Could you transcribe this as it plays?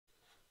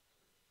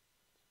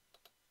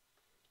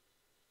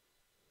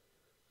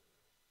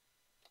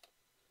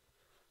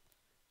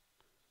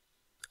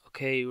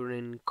Okay, we're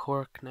in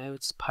Cork now.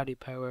 It's Paddy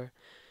Power,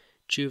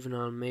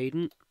 Juvenile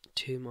Maiden,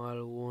 2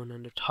 mile 1,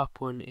 and the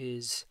top one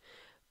is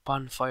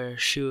Bonfire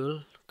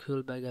Shul,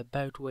 Coolbeg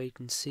About Wait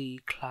and See,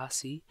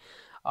 Classy,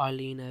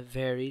 Eileen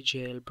Very,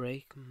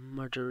 Jailbreak,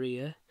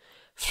 Murderia,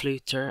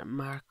 Fluter,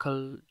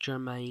 Markle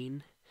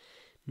Germain,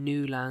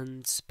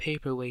 Newlands,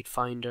 Paperweight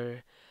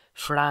Finder,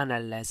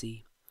 Frana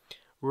Leslie,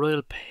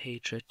 Royal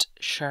Patriot,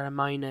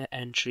 Sharmina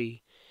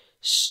Entry,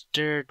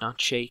 Stirred Not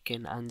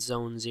Shaken, and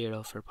Zone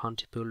 0 for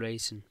Pontypool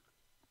Racing.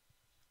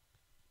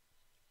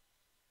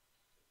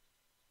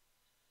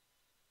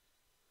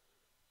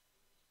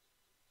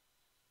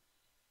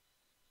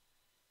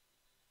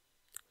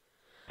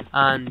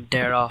 And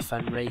they're off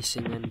and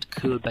racing, and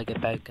Coolbeg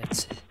About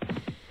gets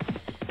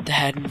the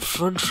head in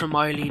front from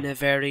Eileen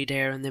Very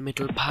there in the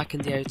middle. Pack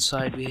in the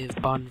outside we have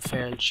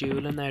Bonfair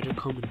Jewel, and now they're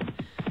coming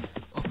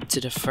up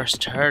to the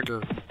first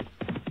hurdle.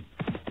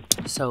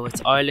 So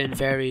it's Eileen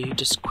Very who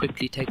just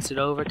quickly takes it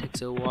over.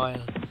 Takes a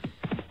while,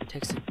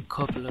 takes a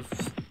couple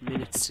of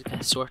minutes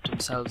to sort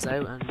themselves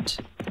out, and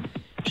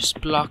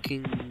just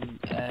blocking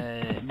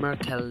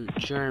Merkel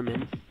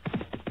German.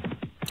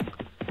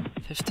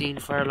 15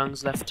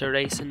 furlongs left to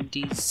race, and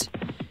these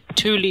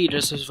two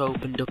leaders have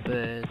opened up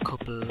a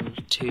couple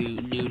to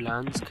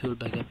Newlands,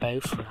 Coolbeg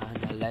About for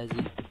Hannah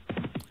Leslie,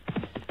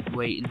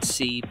 Wait and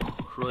See,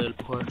 Royal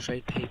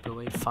Portrait,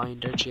 Paperweight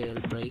Finder,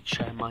 Jailbreak,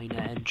 Sharmina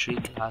Entry,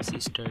 Classy,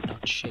 Stirred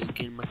Not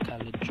Shaken,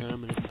 McCallum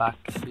German at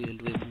back to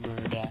field with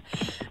Murda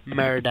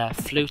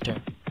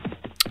Fluter.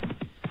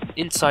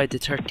 Inside the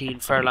 13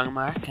 furlong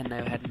mark, and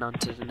now heading on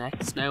to the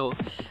next. Now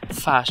a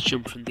fast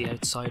jump from the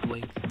outside,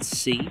 Wait and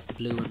See,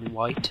 blue and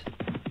white.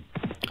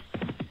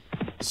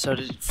 So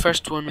the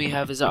first one we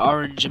have is an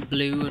orange and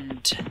blue,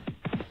 and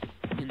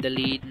in the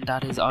lead, and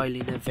that is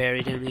Eileen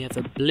Very. Then we have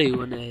a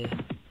blue and a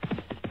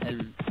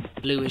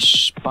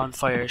bluish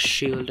Bonfire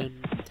Shield,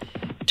 and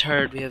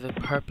third we have a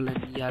purple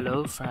and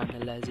yellow for Anna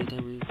Leslie.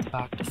 Then we have the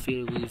back to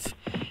field, we've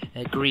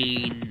a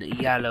green,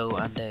 yellow,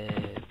 and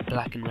a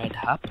black and red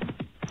hap.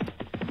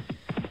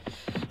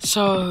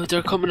 So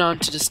they're coming on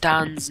to the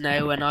stands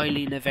now, and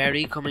Eileen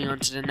Very coming on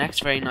to the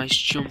next. Very nice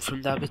jump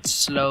from that. Bit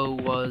slow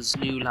was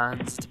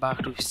Newlands. At the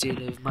back we still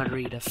have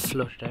Margarita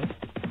Flutter.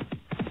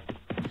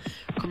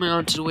 Coming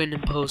on to the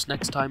winning post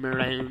next time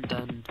around,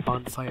 and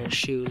Bonfire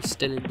Shul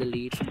still in the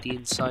lead. From the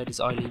inside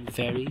is Eileen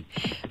Very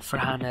for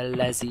Hannah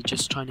Leslie,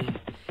 just trying to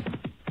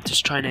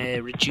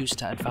reduce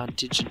that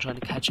advantage and trying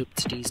to catch up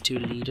to these two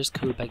leaders.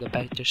 Coolbeg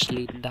About, they're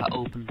leading that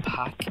open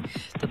pack.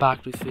 The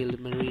back we feel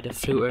Marita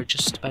Fluter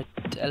just about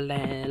a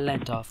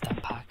length off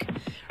that pack.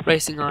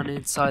 Racing on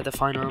inside the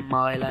final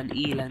mile, and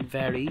Ilana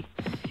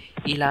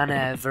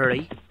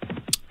Very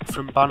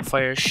from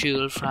Bonfire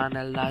Shul,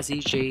 Frana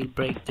Lazzy,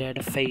 Jailbreak there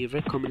the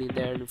favourite, coming in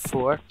there in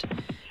 4th.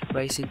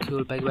 Racing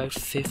Coolbeg About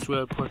 5th,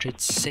 Royal Portrait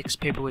 6th,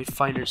 Paperweight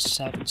Finder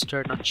 7th,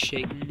 Stirred Not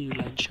Shaken,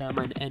 Newland,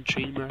 Sharman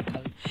Entry,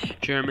 Merkel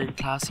German,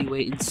 Classy,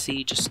 Wait and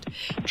See, just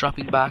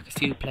dropping back a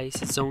few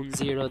places. Zone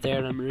 0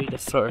 there, and Marita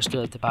Flutter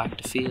still at the back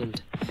of the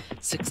field.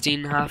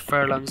 16.5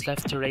 furlongs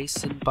left to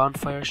race, and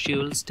Bonfire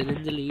Shul still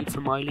in the lead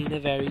from Eileen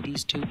Very.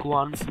 These two go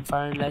on from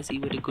Farron Leslie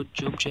with a good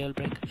jump.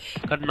 Jailbreak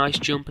got a nice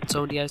jump, it's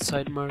on the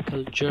outside.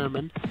 Merkel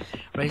German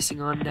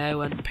racing on now,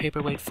 and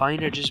Paperweight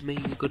Finder just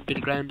making a good bit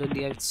of ground on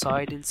the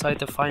outside. Inside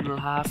the final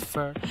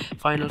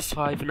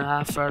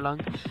 5.5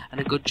 furlong,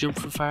 and a good jump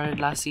from Farron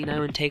Lassie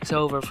now, and takes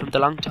over from the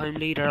long time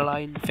leader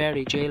Eileen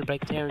Very.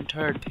 Jailbreak there in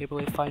 3rd,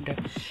 Paperweight Finder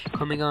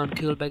coming on.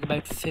 Coolbeg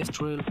About 5th,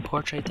 Royal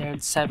Portrait there in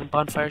 7th,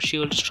 Bonfire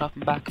Shul just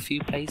dropping back a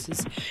few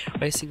places.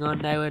 Racing on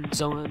now, and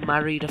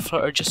Marita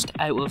Flutter just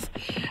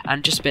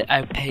a bit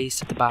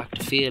outpaced at the back of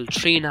the field.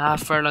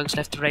 3.5 furlongs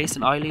left to race,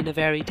 and Eileen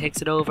Very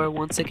takes it over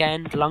once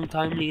again. The long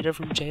time leader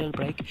from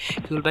Jailbreak.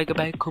 Coolbeg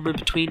About coming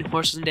between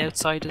horses on the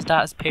outside as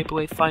that, as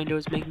Paperweight Finder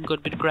is making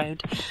good bit of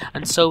ground,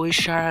 and so is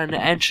Sharon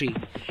Entry.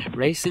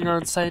 Racing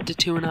on side to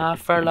 2.5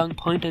 furlong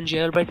point, and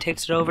Jailbreak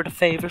takes it over the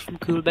favourite from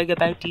Coolbeg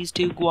About. These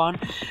two go on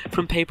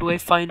from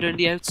Paperweight Finder on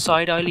the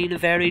outside. Eileen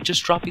Very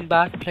just dropping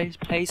back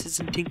places,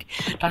 and think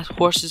that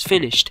horse is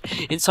finished.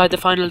 Inside the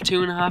final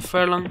 2.5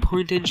 furlong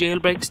point, and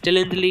Jailbreak still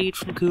in the lead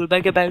from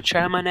Coolbeg About,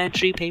 Sharman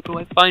Entry,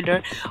 Paperweight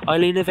Finder,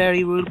 Eileen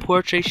Very, Royal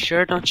Portrait,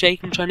 Stirred Not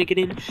Shaken trying to get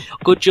in.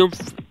 Good jump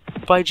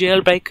by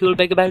Jailbreak,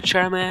 Coolbeg About,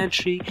 Sharma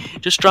Entry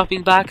just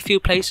dropping back a few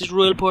places.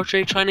 Royal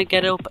Portrait trying to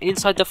get up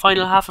inside the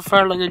final half a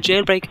furlong, and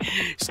Jailbreak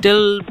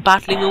still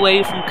battling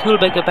away from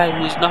Coolbeg About,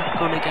 who's not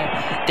going to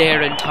get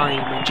there in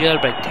time, and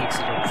Jailbreak takes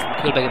it up from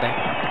Coolbeg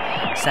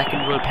About.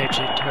 2nd, Royal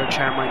Patriot, 3rd,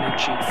 Sharma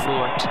Entry,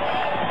 4th,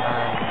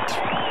 and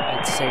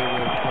I'd say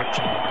Royal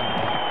Portrait got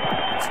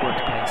about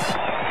 4th place.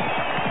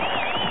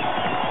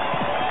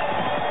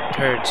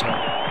 3rd,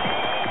 sorry.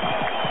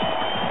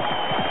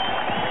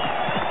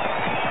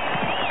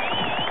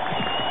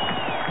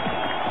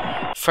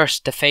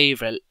 First, the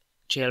favourite,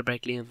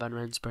 Jailbreak, Liam Van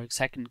Rensburg.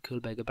 2nd,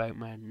 Coolbeg About,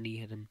 Martin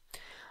Needham.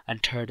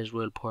 And 3rd is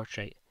Royal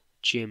Portrait,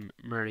 Jim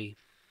Murray.